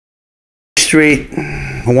Street,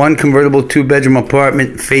 one convertible 2-bedroom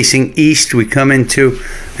apartment facing east. We come into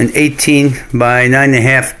an 18 by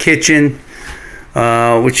 9.5 kitchen,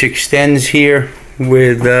 which extends here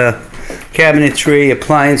with cabinetry,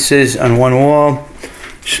 appliances on one wall,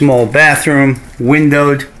 small bathroom,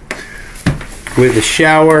 windowed with a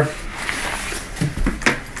shower.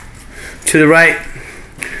 To the right,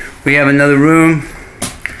 we have another room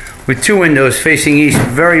with 2 windows facing east,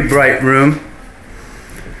 very bright room.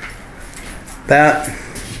 About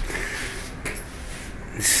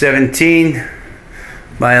 17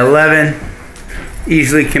 by 11,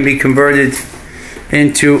 easily can be converted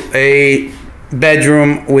into a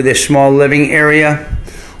bedroom with a small living area,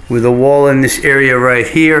 with a wall in this area right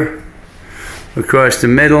here, across the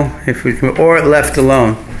middle, if we can, or left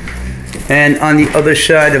alone. And on the other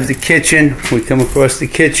side of the kitchen, we come across the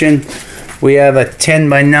kitchen, we have a 10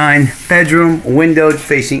 by 9 bedroom, windowed,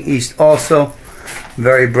 facing east also,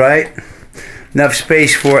 very bright. Enough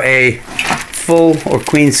space for a full or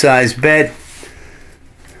queen size bed.